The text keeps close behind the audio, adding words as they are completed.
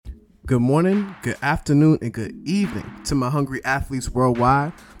Good morning, good afternoon, and good evening to my hungry athletes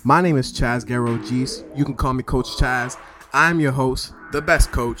worldwide. My name is Chaz Garro-Geese. You can call me Coach Chaz. I'm your host, the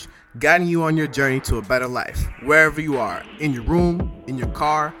best coach, guiding you on your journey to a better life, wherever you are, in your room, in your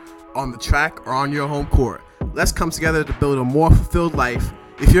car, on the track, or on your home court. Let's come together to build a more fulfilled life.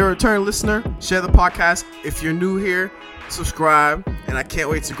 If you're a return listener, share the podcast. If you're new here, subscribe, and I can't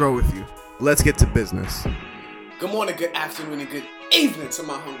wait to grow with you. Let's get to business. Good morning, good afternoon, and good evening to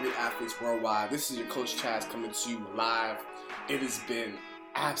my hungry athletes worldwide. This is your Coach Chaz coming to you live. It has been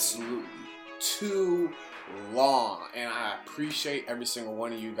absolutely too long, and I appreciate every single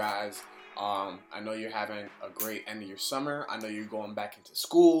one of you guys. I know you're having a great end of your summer. I know you're going back into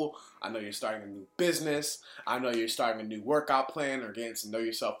school. I know you're starting a new business. I know you're starting a new workout plan or getting to know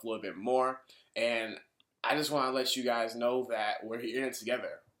yourself a little bit more. And I just want to let you guys know that we're here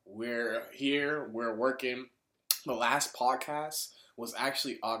together. We're here. We're working. The last podcast was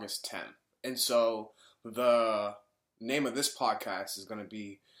actually August 10th. And so the name of this podcast is going to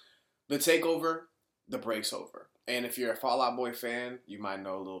be The Takeover, The Break's Over. And if you're a Fall Out Boy fan, you might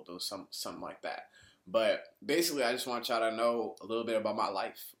know a little bit of something like that. But basically, I just want y'all to know a little bit about my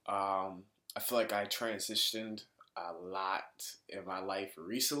life. I feel like I transitioned a lot in my life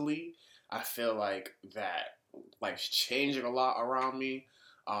recently. I feel like that life's changing a lot around me.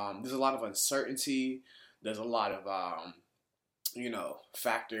 There's a lot of uncertainty. There's a lot of,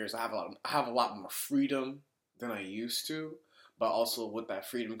 factors. I have a lot more freedom than I used to, but also with that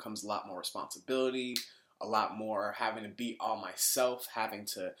freedom comes a lot more responsibility, a lot more having to be on myself, having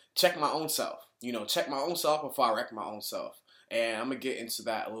to check my own self, check my own self before I wreck my own self. And I'm going to get into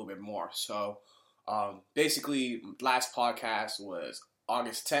that a little bit more. So, basically, last podcast was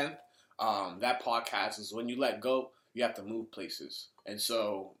August 10th. That podcast is when you let go, you have to move places. And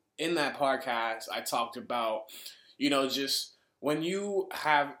so in that podcast, I talked about, just when you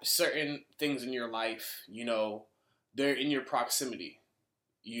have certain things in your life, they're in your proximity.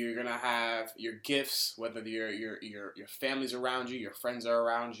 You're going to have your gifts, whether your family's around you, your friends are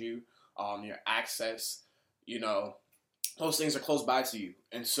around you, your access, those things are close by to you.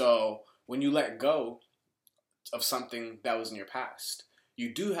 And so when you let go of something that was in your past,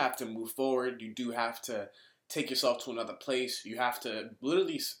 you do have to move forward. You do have to take yourself to another place. You have to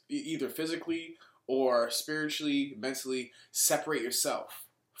literally either physically or spiritually, mentally separate yourself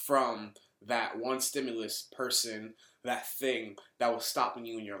from that one stimulus person, that thing that was stopping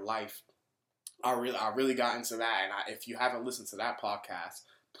you in your life. I really got into that. And if you haven't listened to that podcast,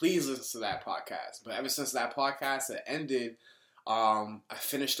 please listen to that podcast. But ever since that podcast had ended, I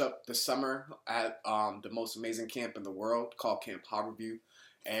finished up the summer at the most amazing camp in the world called Camp Harborview.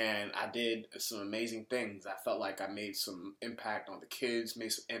 And I did some amazing things. I felt like I made some impact on the kids,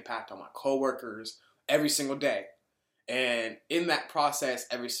 made some impact on my coworkers every single day. And in that process,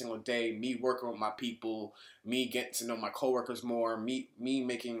 every single day, me working with my people, me getting to know my coworkers more, me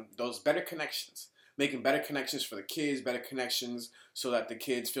making those better connections, making better connections for the kids, better connections so that the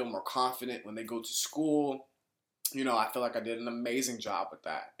kids feel more confident when they go to school. I feel like I did an amazing job with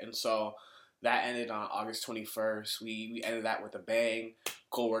that. And so that ended on August 21st. We ended that with a bang.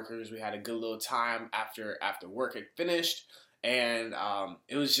 Coworkers, we had a good little time after work had finished. And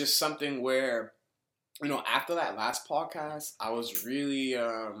it was just something where, after that last podcast, I was really,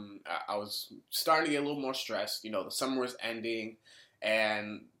 I was starting to get a little more stressed. The summer was ending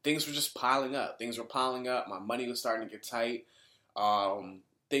and things were just piling up. Things were piling up. My money was starting to get tight.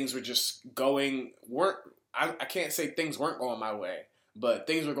 Things were just I can't say things weren't going my way, but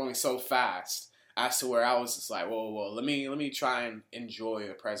things were going so fast as to where I was just like, whoa, let me try and enjoy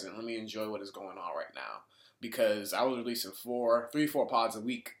the present. Let me enjoy what is going on right now. Because I was releasing 4 pods a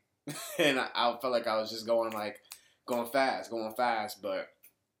week. And I felt like I was just going fast. But,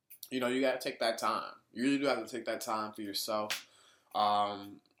 you got to take that time. You really do have to take that time for yourself.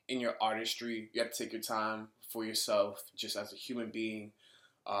 In your artistry, you have to take your time for yourself just as a human being.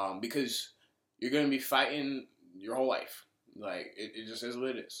 Because you're going to be fighting your whole life. Like, it just is what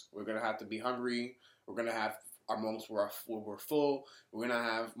it is. We're going to have to be hungry. We're going to have our moments where we're full. We're going to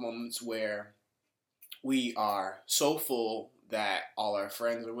have moments where we are so full that all our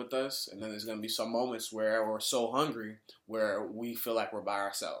friends are with us. And then there's going to be some moments where we're so hungry where we feel like we're by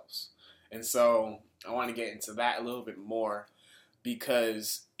ourselves. And so I want to get into that a little bit more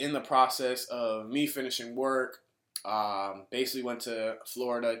because in the process of me finishing work, basically went to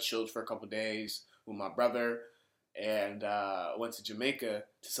Florida, chilled for a couple days with my brother, and went to Jamaica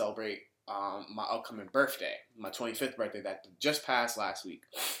to celebrate my upcoming birthday, my 25th birthday that just passed last week.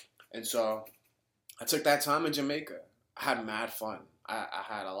 And so I took that time in Jamaica. I had mad fun. I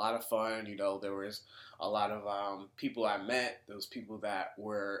had a lot of fun. There was a lot of people I met. Those people that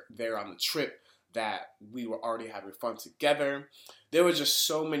were there on the trip that we were already having fun together. There was just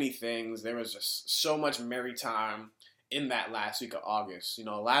so many things. There was just so much merry time in that last week of August.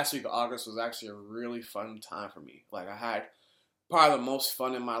 Last week of August was actually a really fun time for me. Like, I had probably the most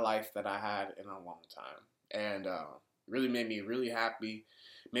fun in my life that I had in a long time. And really made me really happy,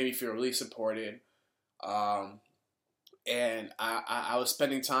 made me feel really supported. And I was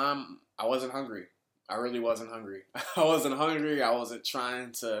spending time. I wasn't hungry. I really wasn't hungry. I wasn't hungry. I wasn't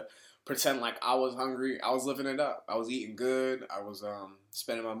trying to pretend like I was hungry. I was living it up. I was eating good. I was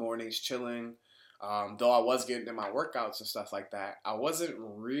spending my mornings chilling. Though I was getting in my workouts and stuff like that, I wasn't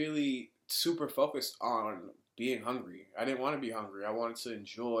really super focused on being hungry. I didn't want to be hungry. I wanted to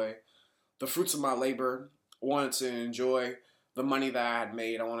enjoy the fruits of my labor. I wanted to enjoy the money that I had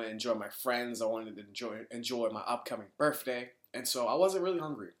made. I wanted to enjoy my friends. I wanted to enjoy my upcoming birthday. And so I wasn't really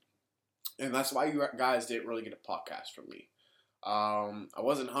hungry. And that's why you guys didn't really get a podcast from me. I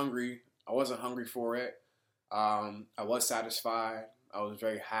wasn't hungry. I wasn't hungry for it. I was satisfied. I was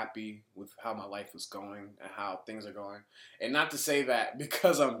very happy with how my life was going and how things are going. And not to say that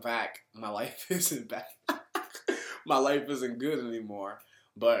because I'm back, my life isn't back. My life isn't good anymore.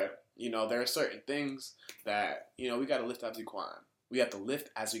 But, there are certain things that, we got to lift as we climb. We have to lift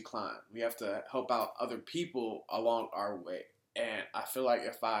as we climb. We have to help out other people along our way. And I feel like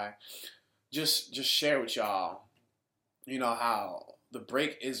if I just share with y'all, how the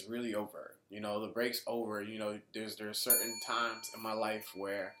break is really over. The break's over. There's certain times in my life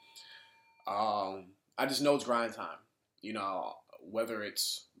where I just know it's grind time. Whether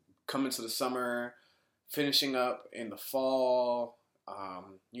it's coming to the summer, finishing up in the fall,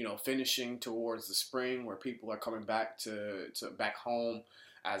 finishing towards the spring where people are coming back to back home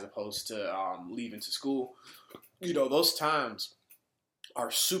as opposed to leaving to school. Those times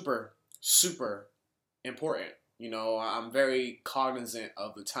are super, super important. I'm very cognizant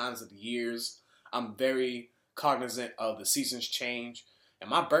of the times of the years. I'm very cognizant of the seasons change. And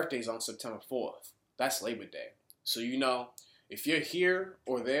my birthday's on September 4th. That's Labor Day. So, if you're here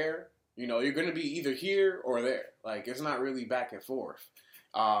or there, you're going to be either here or there. Like, it's not really back and forth.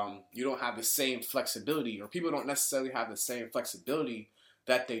 You don't have the same flexibility, or people don't necessarily have the same flexibility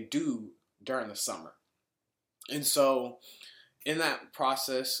that they do during the summer. And so, in that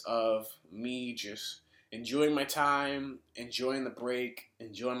process of me just enjoying my time, enjoying the break,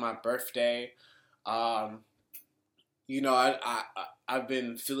 enjoying my birthday. I've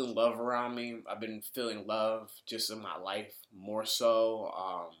been feeling love around me. I've been feeling love just in my life more so.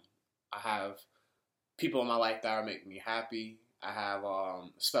 I have people in my life that are making me happy. I have a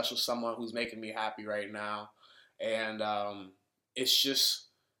special someone who's making me happy right now. And it's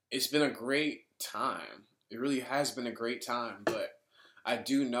been a great time. It really has been a great time. But I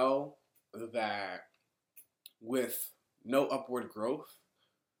do know that with no upward growth,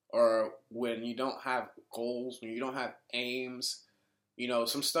 or when you don't have goals, when you don't have aims,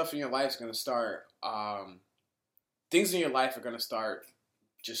 some stuff in your life is going to start, things in your life are going to start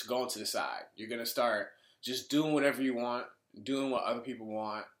just going to the side. You're going to start just doing whatever you want, doing what other people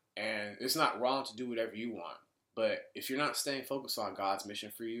want, and it's not wrong to do whatever you want. But if you're not staying focused on God's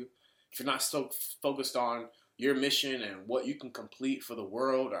mission for you, if you're not so focused on your mission and what you can complete for the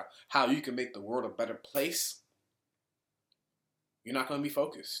world or how you can make the world a better place, you're not going to be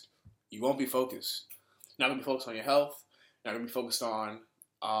focused. You won't be focused. You're not going to be focused on your health. You're not going to be focused on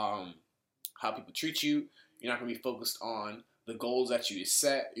how people treat you. You're not going to be focused on the goals that you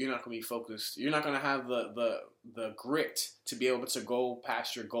set. You're not going to be focused. You're not going to have the grit to be able to go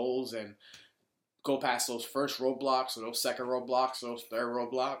past your goals and go past those first roadblocks or those second roadblocks or those third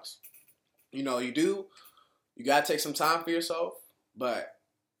roadblocks. You do. You got to take some time for yourself, but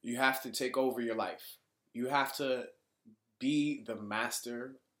you have to take over your life. You have to be the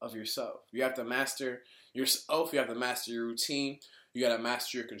master of yourself. You have to master yourself. You have to master your routine. You got to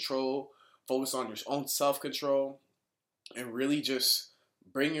master your control. Focus on your own self-control and really just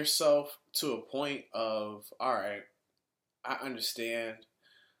bring yourself to a point of, all right, I understand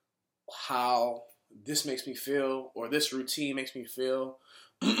how this makes me feel, or this routine makes me feel,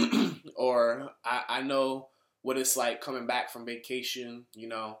 or I know what it's like coming back from vacation.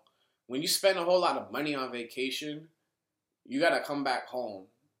 When you spend a whole lot of money on vacation, you got to come back home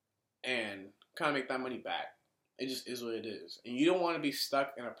and kind of make that money back. It just is what it is. And you don't want to be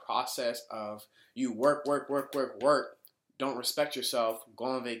stuck in a process of you work, don't respect yourself, go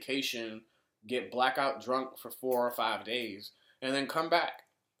on vacation, get blackout drunk for 4 or 5 days, and then come back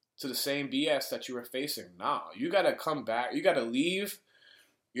to the same BS that you were facing. Nah, you got to come back. You got to leave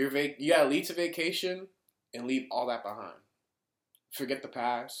you got to leave to vacation and leave all that behind. Forget the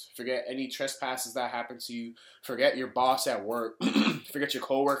past. Forget any trespasses that happened to you. Forget your boss at work. Forget your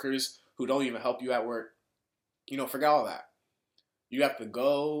coworkers who don't even help you at work. Forget all that. You have to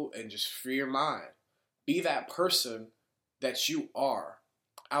go and just free your mind. Be that person that you are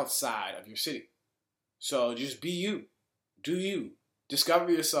outside of your city. So just be you. Do you.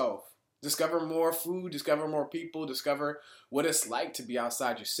 Discover yourself. Discover more food. Discover more people. Discover what it's like to be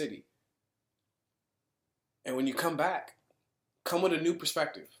outside your city. And when you come back, come with a new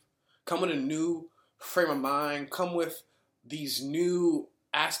perspective. Come with a new frame of mind. Come with these new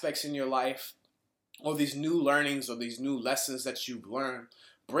aspects in your life, or these new learnings, or these new lessons that you've learned.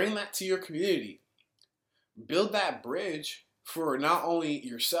 Bring that to your community. Build that bridge for not only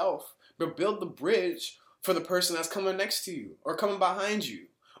yourself, but build the bridge for the person that's coming next to you, or coming behind you,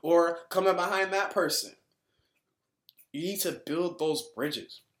 or coming behind that person. You need to build those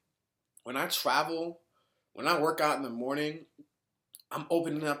bridges. When I travel, when I work out in the morning, I'm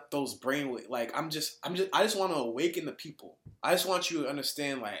opening up those brain, like I just want to awaken the people. I just want you to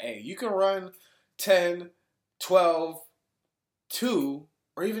understand, like, hey, you can run 10, 12, 2,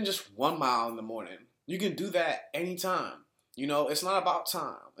 or even just 1 mile in the morning. You can do that anytime. It's not about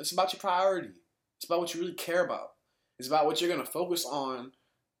time. It's about your priority. It's about what you really care about. It's about what you're going to focus on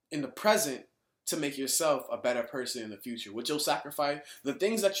in the present to make yourself a better person in the future. What you'll sacrifice, the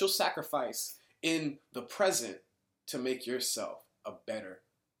things that you'll sacrifice in the present to make yourself a better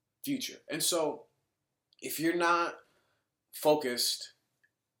future. And so, if you're not focused,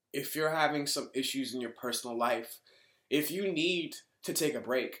 if you're having some issues in your personal life, if you need to take a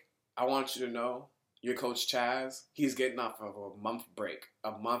break, I want you to know your coach Chaz, he's getting off of a month break.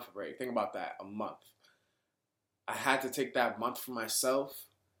 Think about that, a month. I had to take that month for myself.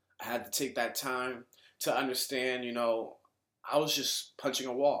 I had to take that time to understand, I was just punching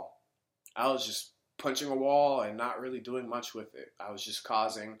a wall. I was just punching a wall and not really doing much with it. I was just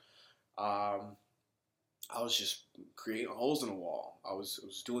creating holes in the wall. I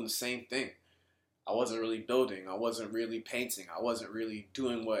was doing the same thing. I wasn't really building. I wasn't really painting. I wasn't really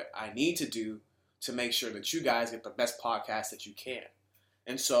doing what I need to do to make sure that you guys get the best podcast that you can.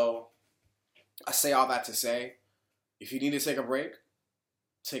 And so I say all that to say, if you need to take a break,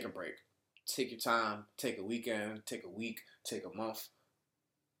 take a break. Take your time. Take a weekend. Take a week. Take a month.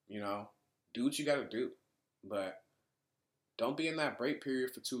 Do what you got to do. But don't be in that break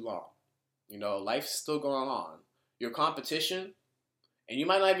period for too long. Life's still going on. Your competition, and you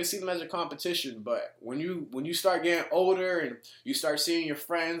might not even see them as your competition, but when you start getting older and you start seeing your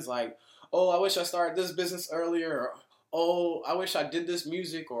friends like, oh, I wish I started this business earlier, or oh, I wish I did this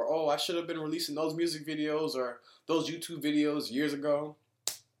music, or oh, I should have been releasing those music videos or those YouTube videos years ago.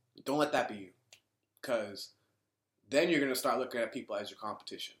 Don't let that be you, because then you're going to start looking at people as your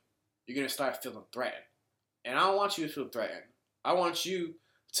competition. You're going to start feeling threatened. And I don't want you to feel threatened. I want you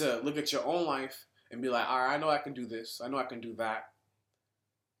to look at your own life and be like, all right, I know I can do this. I know I can do that.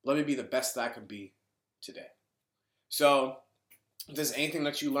 Let me be the best that I can be today. So if there's anything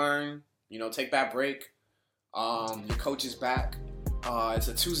that you learn, take that break. Your coach is back. It's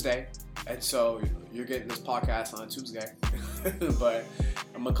a Tuesday. And so you're getting this podcast on a Tuesday. But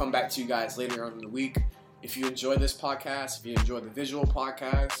I'm going to come back to you guys later on in the week. If you enjoy this podcast, if you enjoy the visual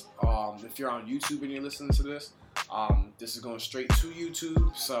podcast, if you're on YouTube and you're listening to this, this is going straight to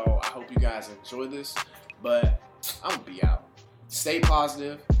YouTube. So I hope you guys enjoy this. But I'm going to be out. Stay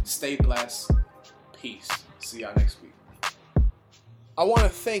positive. Stay blessed. Peace. See y'all next week. I want to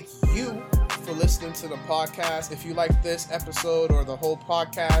thank you for listening to the podcast. If you like this episode or the whole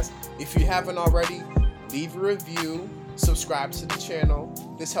podcast, if you haven't already, leave a review, subscribe to the channel.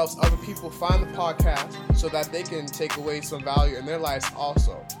 This helps other people find the podcast so that they can take away some value in their lives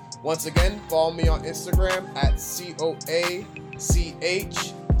also. Once again, follow me on Instagram at COACHCHAZZ.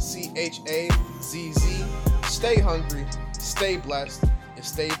 Stay hungry, stay blessed, and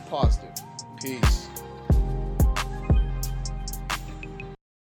stay positive. Peace.